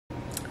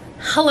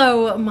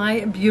Hello,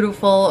 my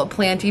beautiful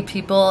planty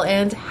people,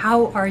 and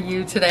how are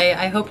you today?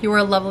 I hope you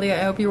are lovely.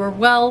 I hope you are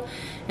well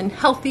and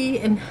healthy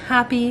and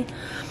happy.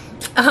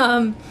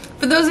 For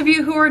those of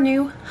you who are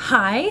new,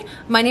 hi,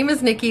 my name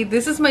is Nikki.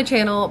 This is my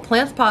channel,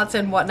 Plants, Pots,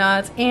 and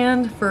Whatnot.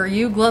 And for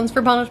you gluttons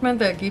for punishment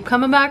that keep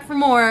coming back for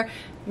more,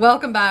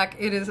 welcome back.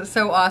 It is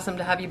so awesome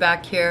to have you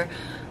back here.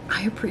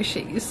 I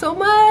appreciate you so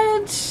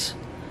much.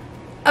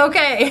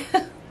 Okay.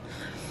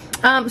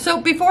 So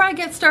before I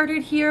get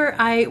started here,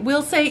 I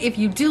will say if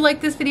you do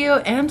like this video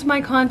and my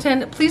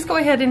content, please go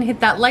ahead and hit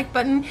that like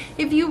button.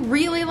 If you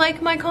really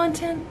like my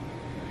content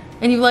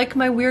and you like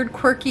my weird,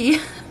 quirky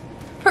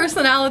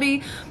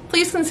personality,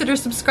 please consider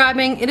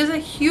subscribing. It is a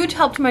huge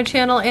help to my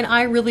channel and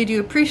I really do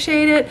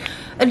appreciate it.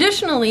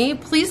 Additionally,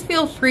 please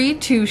feel free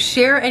to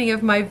share any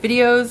of my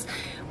videos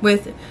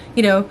with,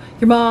 you know,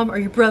 your mom or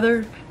your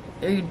brother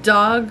or your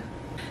dog.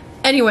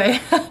 Anyway,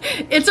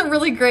 it's a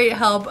really great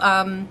help.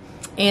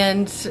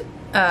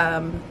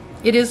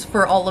 It is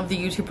for all of the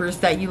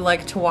YouTubers that you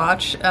like to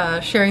watch.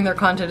 Sharing their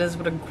content is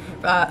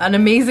an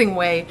amazing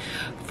way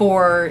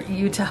for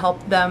you to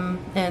help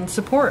them and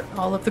support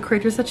all of the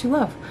creators that you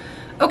love.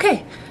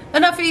 Okay,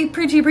 enough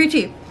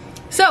preachy.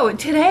 So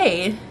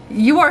today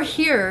you are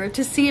here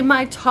to see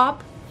my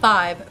top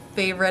 5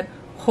 favorite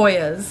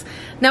Hoyas.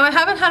 Now I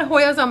haven't had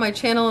Hoyas on my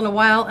channel in a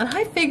while and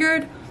I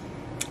figured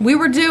we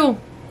were due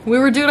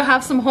to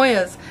have some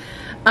Hoyas.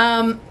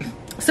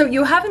 So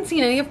you haven't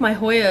seen any of my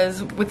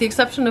Hoyas, with the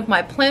exception of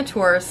my plant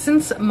tour,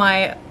 since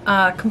my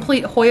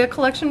complete Hoya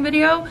collection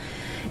video.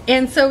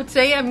 And so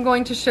today I'm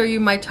going to show you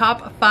my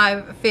top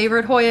 5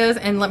 favorite Hoyas,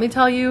 and let me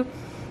tell you,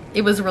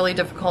 it was really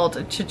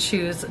difficult to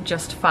choose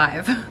just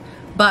 5.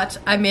 But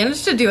I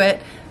managed to do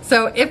it.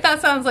 So if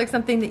that sounds like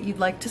something that you'd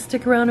like to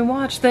stick around and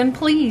watch, then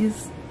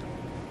please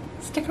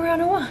stick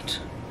around and watch.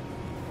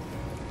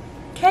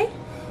 Okay?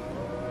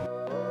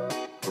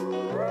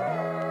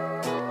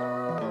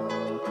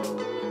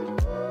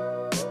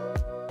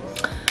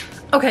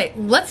 Okay,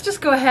 let's just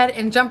go ahead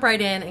and jump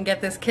right in and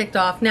get this kicked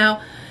off.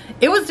 Now,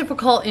 it was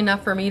difficult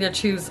enough for me to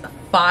choose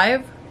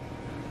 5,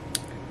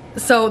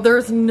 so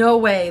there's no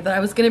way that I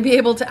was going to be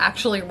able to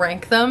actually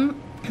rank them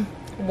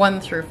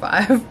 1 through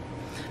 5.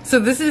 So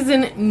this is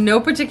in no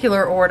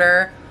particular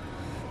order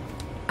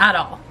at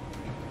all.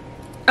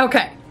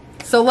 Okay,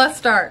 so let's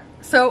start.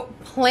 So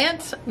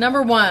plant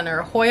number 1,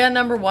 or Hoya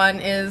number 1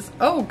 is,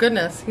 oh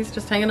goodness, he's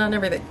just hanging on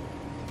everything,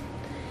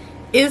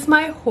 is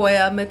my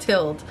Hoya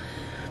Mathilde.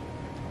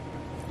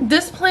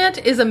 This plant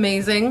is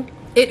amazing.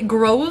 It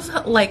grows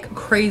like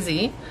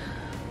crazy.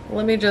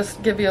 Let me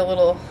just give you a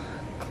little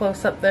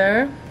close up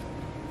there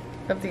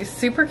of these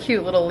super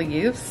cute little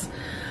leaves.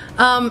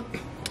 I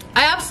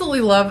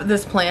absolutely love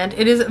this plant.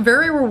 It is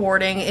very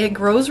rewarding. It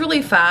grows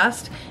really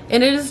fast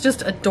and it is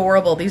just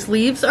adorable. These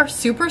leaves are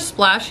super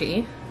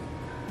splashy.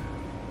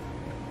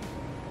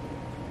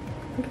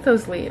 Look at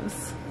those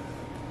leaves.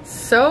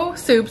 So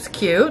soups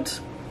cute.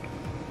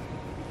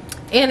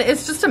 And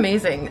it's just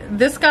amazing.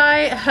 This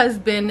guy has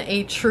been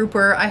a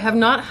trooper. I have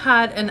not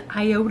had an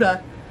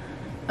iota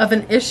of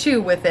an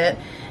issue with it.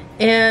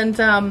 And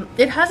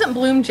it hasn't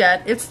bloomed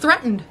yet. It's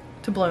threatened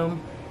to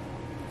bloom.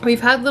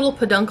 We've had little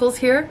peduncles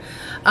here,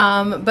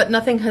 but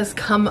nothing has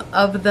come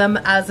of them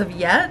as of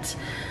yet.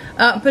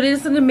 But it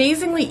is an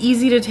amazingly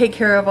easy to take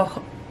care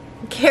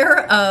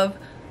of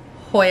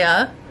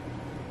Hoya.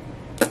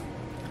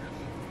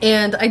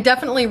 And I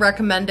definitely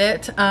recommend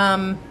it.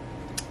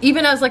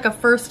 Even as like a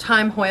first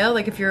time Hoya,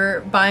 like if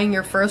you're buying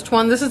your first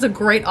one, this is a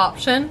great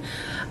option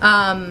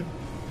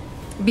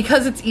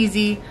because it's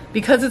easy,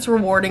 because it's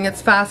rewarding,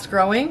 it's fast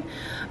growing.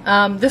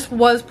 This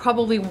was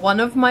probably one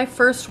of my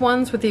first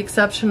ones with the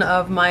exception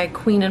of my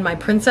Queen and my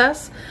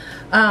Princess.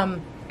 But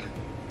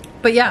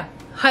yeah,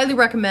 highly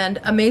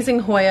recommend. Amazing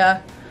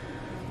Hoya.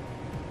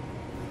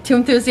 2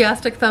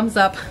 enthusiastic thumbs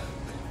up.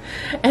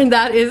 And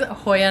that is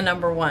Hoya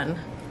number 1,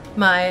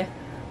 my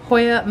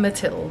Hoya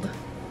Mathilde.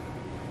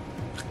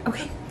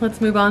 Okay,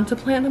 let's move on to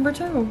plant number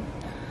 2.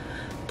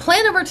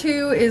 Plant number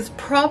 2 is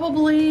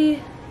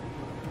probably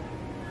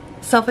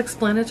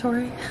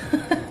self-explanatory.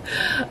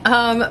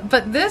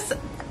 But this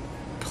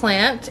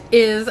plant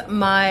is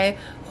my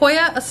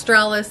Hoya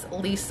Australis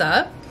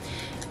Lisa.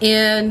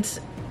 And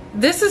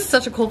this is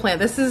such a cool plant.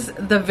 This is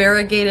the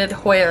variegated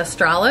Hoya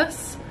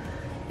Australis.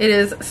 It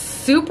is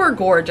super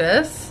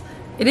gorgeous.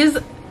 It is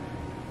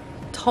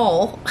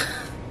tall.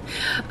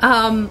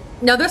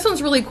 Now this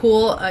one's really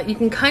cool. You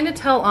can kind of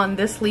tell on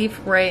this leaf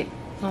right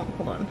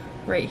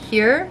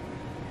here.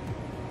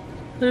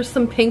 There's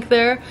some pink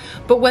there.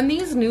 But when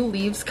these new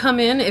leaves come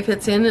in, if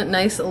it's in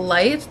nice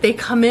light, they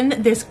come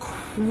in this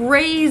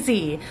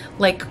crazy,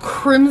 like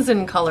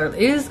crimson color.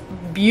 It is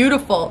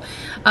beautiful.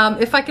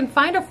 If I can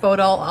find a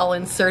photo, I'll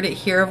insert it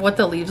here of what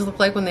the leaves look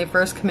like when they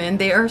first come in.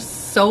 They are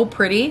so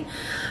pretty.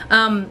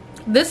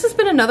 This has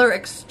been another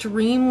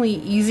extremely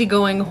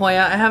easygoing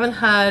Hoya. I haven't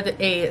had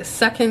a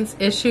second's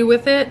issue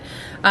with it.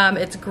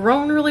 It's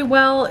grown really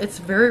well. It's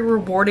a very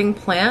rewarding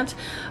plant.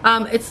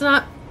 It's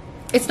not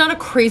a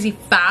crazy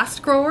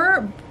fast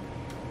grower,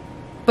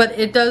 but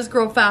it does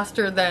grow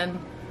faster than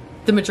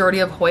the majority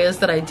of Hoyas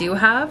that I do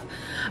have.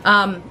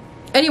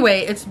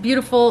 Anyway, it's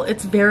beautiful.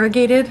 It's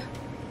variegated.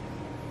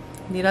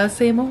 Need I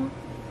say more?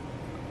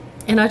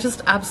 And I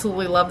just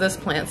absolutely love this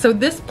plant. So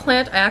this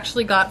plant I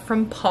actually got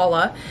from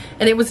Paula,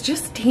 and it was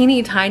just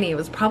teeny tiny. It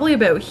was probably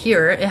about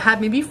here. It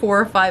had maybe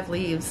 4 or 5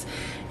 leaves,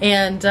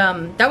 and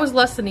that was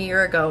less than a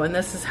year ago, and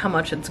this is how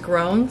much it's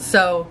grown.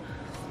 So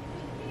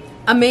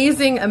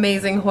amazing,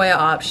 amazing Hoya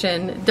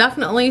option.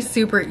 Definitely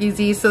super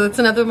easy. So that's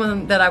another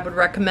one that I would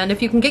recommend.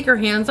 If you can get your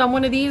hands on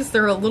one of these,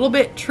 they're a little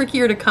bit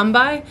trickier to come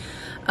by.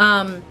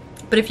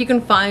 But if you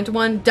can find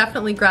one,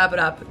 definitely grab it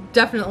up.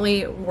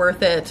 Definitely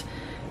worth it.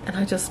 And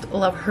I just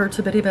love her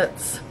to bitty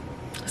bits.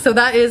 So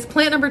that is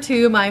plant number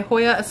 2, my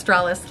Hoya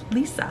australis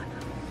Lisa.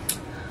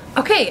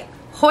 Okay,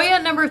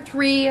 Hoya number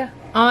 3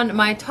 on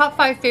my top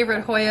 5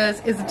 favorite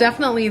Hoyas is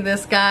definitely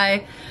this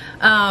guy.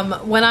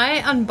 When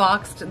I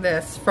unboxed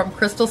this from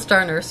Crystal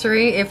Star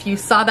Nursery, if you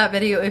saw that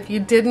video, if you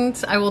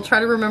didn't, I will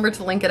try to remember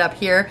to link it up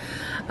here.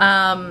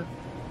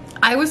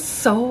 I was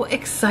so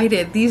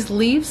excited. These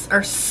leaves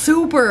are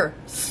super,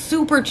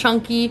 super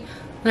chunky.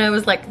 And I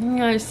was like,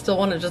 I still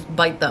want to just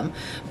bite them.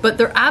 But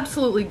they're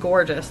absolutely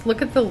gorgeous.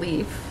 Look at the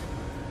leaf.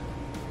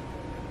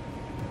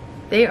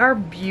 They are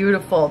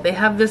beautiful. They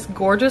have this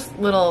gorgeous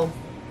little,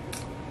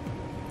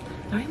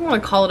 I don't even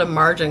want to call it a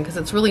margin because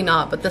it's really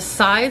not, but the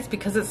sides,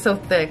 because it's so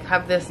thick,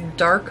 have this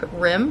dark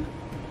rim.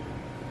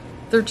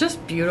 They're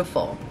just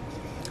beautiful.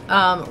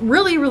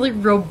 Really, really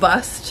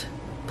robust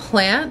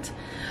plant.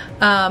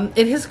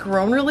 It has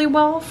grown really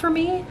well for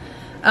me.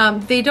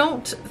 They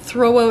don't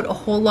throw out a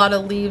whole lot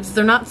of leaves.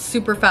 They're not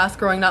super fast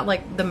growing, not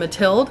like the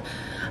Mathilde,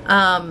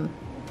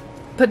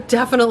 but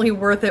definitely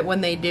worth it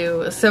when they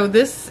do. So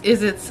this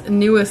is its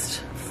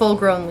newest full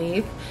grown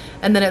leaf.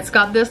 And then it's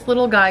got this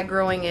little guy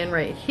growing in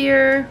right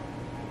here.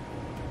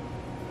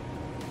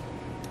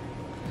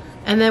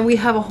 And then we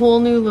have a whole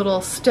new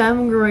little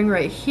stem growing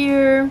right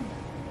here.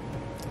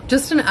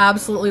 Just an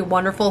absolutely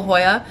wonderful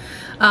Hoya.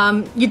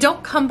 You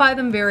don't come by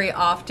them very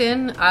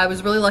often. I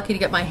was really lucky to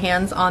get my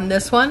hands on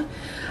this one.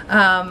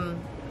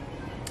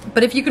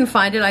 But if you can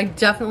find it, I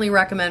definitely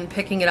recommend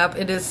picking it up.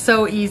 It is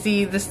so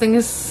easy. This thing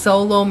is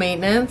so low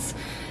maintenance,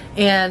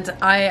 and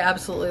I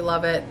absolutely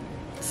love it.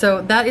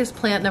 So that is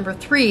plant number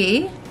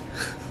 3.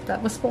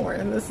 That was 4,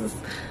 and this is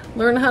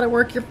learn how to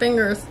work your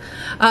fingers.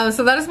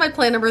 So that is my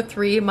plant number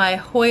 3, my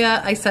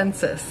Hoya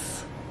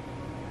icensis.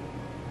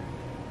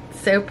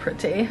 So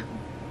pretty.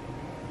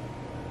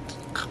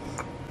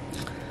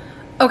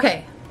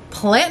 Okay,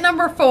 plant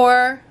number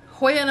 4,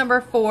 Hoya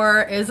number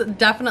 4 is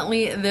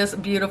definitely this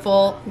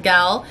beautiful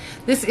gal.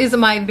 This is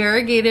my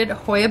variegated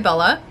Hoya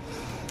Bella,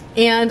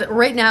 and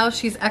right now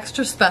she's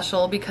extra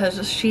special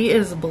because she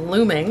is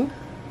blooming.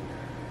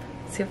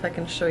 Let's see if I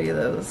can show you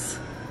those.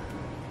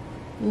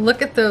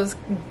 Look at those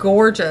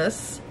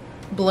gorgeous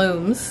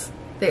blooms.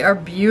 They are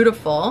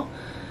beautiful.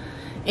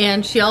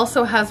 And she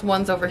also has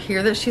ones over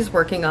here that she's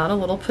working on, a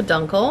little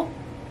peduncle.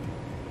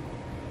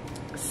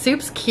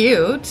 Soup's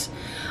cute.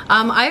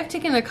 I've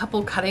taken a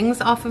couple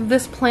cuttings off of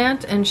this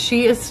plant, and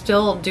she is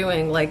still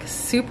doing like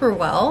super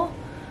well.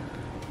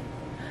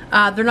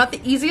 They're not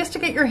the easiest to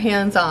get your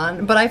hands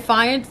on, but I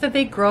find that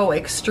they grow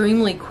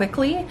extremely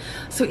quickly.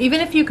 So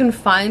even if you can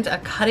find a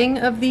cutting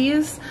of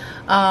these,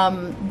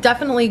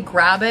 definitely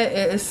grab it.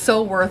 It is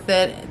so worth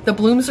it. The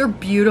blooms are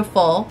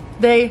beautiful.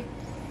 They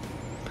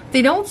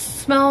don't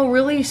smell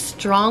really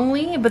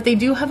strongly, but they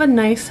do have a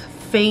nice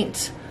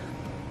faint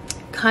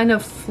kind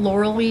of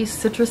florally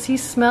citrusy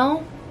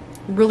smell.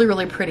 Really,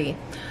 really pretty.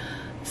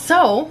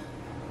 So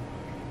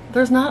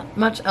there's not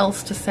much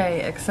else to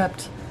say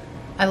except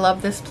I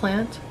love this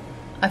plant.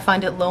 I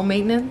find it low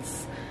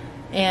maintenance,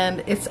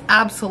 and it's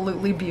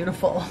absolutely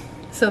beautiful.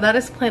 So that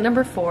is plant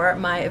number 4,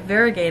 my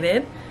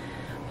variegated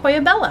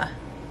Hoya Bella.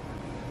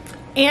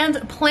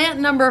 And plant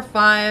number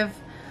 5,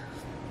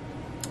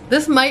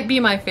 this might be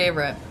my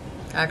favorite,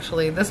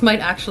 actually. This might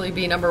actually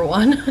be number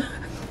 1.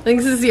 I think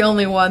this is the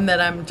only one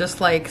that I'm just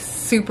like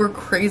super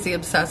crazy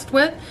obsessed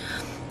with.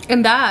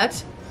 And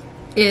that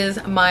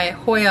is my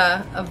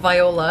Hoya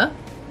Viola.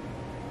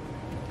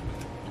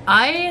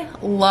 I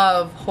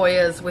love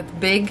Hoyas with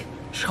big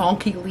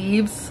chunky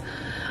leaves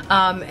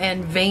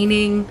and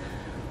veining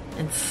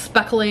and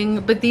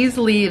speckling, but these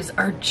leaves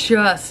are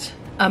just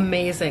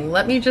amazing.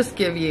 Let me just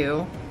give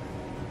you,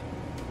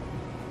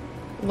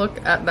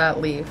 look at that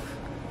leaf.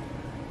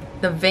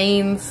 The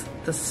veins,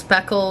 the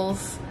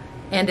speckles,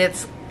 and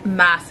it's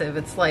massive.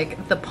 It's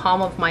like the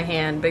palm of my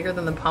hand, bigger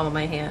than the palm of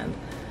my hand.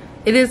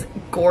 It is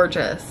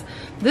gorgeous.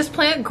 This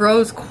plant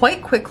grows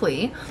quite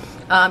quickly.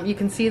 You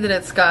can see that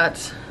it's got,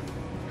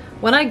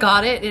 when I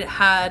got it, it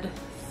had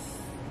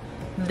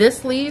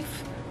this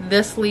leaf,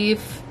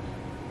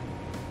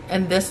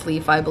 and this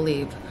leaf, I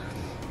believe.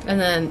 And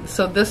then,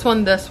 so this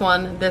one,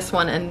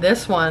 and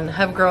this one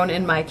have grown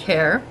in my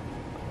care.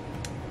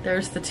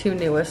 There's the 2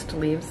 newest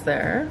leaves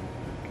there.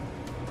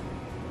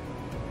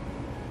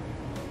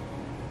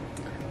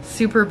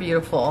 Super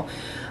beautiful.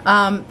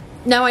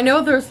 Now I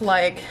know there's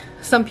like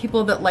some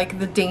people that like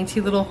the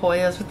dainty little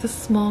Hoyas with the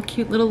small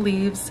cute little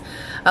leaves,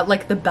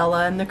 like the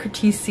Bella and the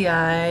Curtisii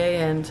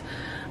and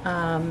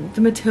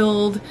the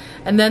Mathilde,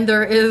 and then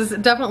there is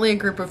definitely a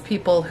group of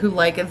people who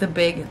like the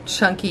big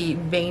chunky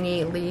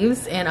veiny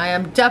leaves, and I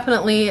am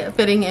definitely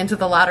fitting into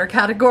the latter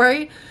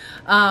category.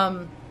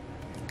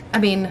 I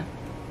mean,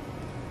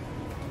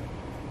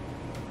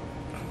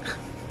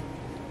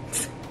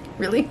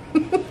 really?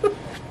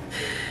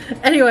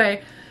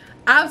 Anyway,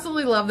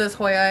 absolutely love this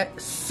Hoya.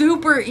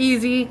 Super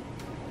easy.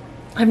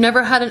 I've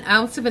never had an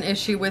ounce of an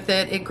issue with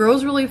it. It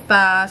grows really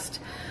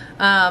fast.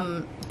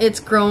 It's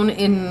grown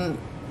in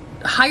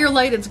higher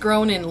light, it's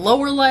grown in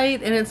lower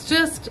light, and it's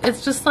just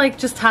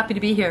happy to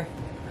be here.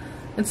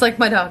 It's like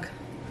my dog.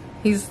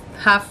 He's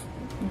half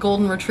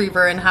golden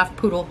retriever and half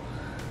poodle,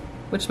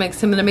 which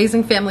makes him an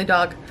amazing family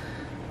dog.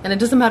 And it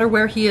doesn't matter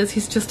where he is,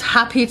 he's just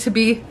happy to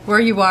be where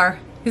you are.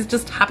 He's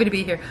just happy to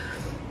be here.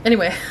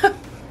 Anyway,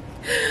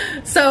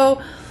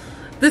 so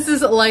this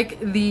is like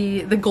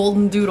the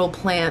golden doodle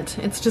plant.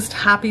 It's just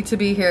happy to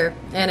be here,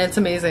 and it's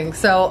amazing.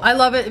 So I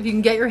love it. If you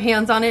can get your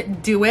hands on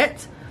it, do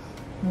it.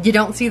 You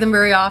don't see them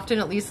very often,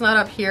 at least not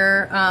up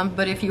here,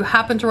 but if you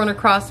happen to run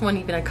across one,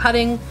 even a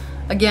cutting,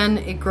 again,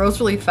 it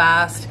grows really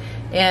fast,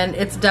 and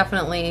it's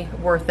definitely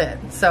worth it.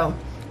 So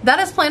that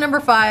is plant number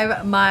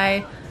 5,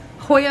 my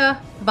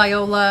Hoya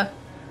Viola,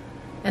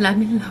 and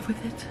I'm in love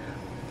with it.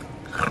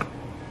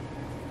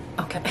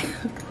 Okay.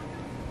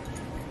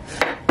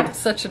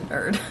 Such a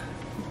nerd.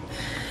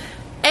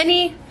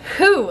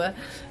 Anywho,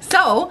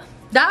 so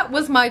that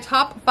was my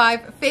top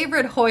 5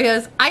 favorite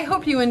Hoyas. I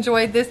hope you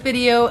enjoyed this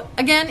video.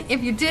 Again,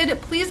 if you did,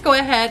 please go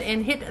ahead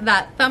and hit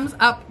that thumbs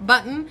up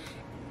button.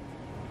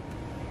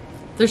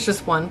 There's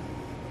just one.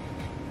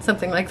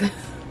 Something like this.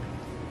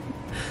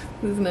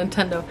 This is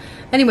Nintendo.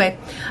 Anyway,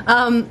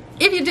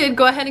 if you did,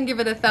 go ahead and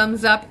give it a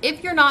thumbs up.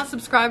 If you're not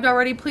subscribed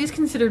already, please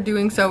consider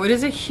doing so. It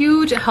is a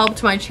huge help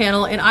to my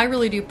channel, and I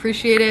really do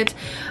appreciate it.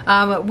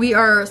 We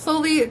are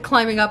slowly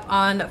climbing up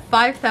on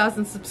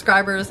 5,000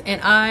 subscribers, and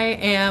I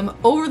am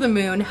over the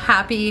moon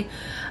happy.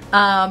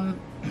 And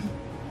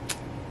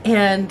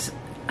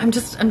I'm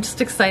just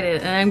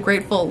excited, and I'm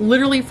grateful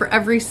literally for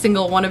every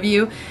single one of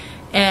you.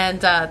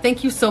 And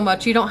thank you so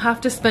much. You don't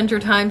have to spend your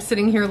time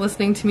sitting here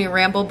listening to me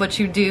ramble, but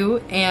you do,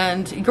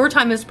 and your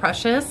time is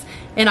precious,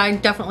 and I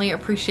definitely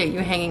appreciate you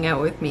hanging out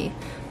with me.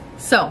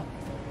 So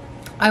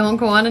I won't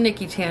go on a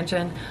Nikki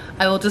tangent.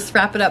 I will just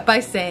wrap it up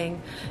by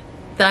saying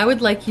that I would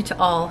like you to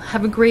all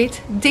have a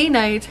great day,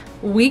 night,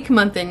 week,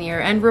 month, and year.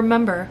 And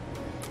remember,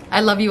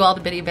 I love you all to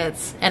bitty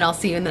bits, and I'll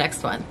see you in the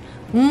next one.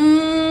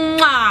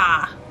 Mwah!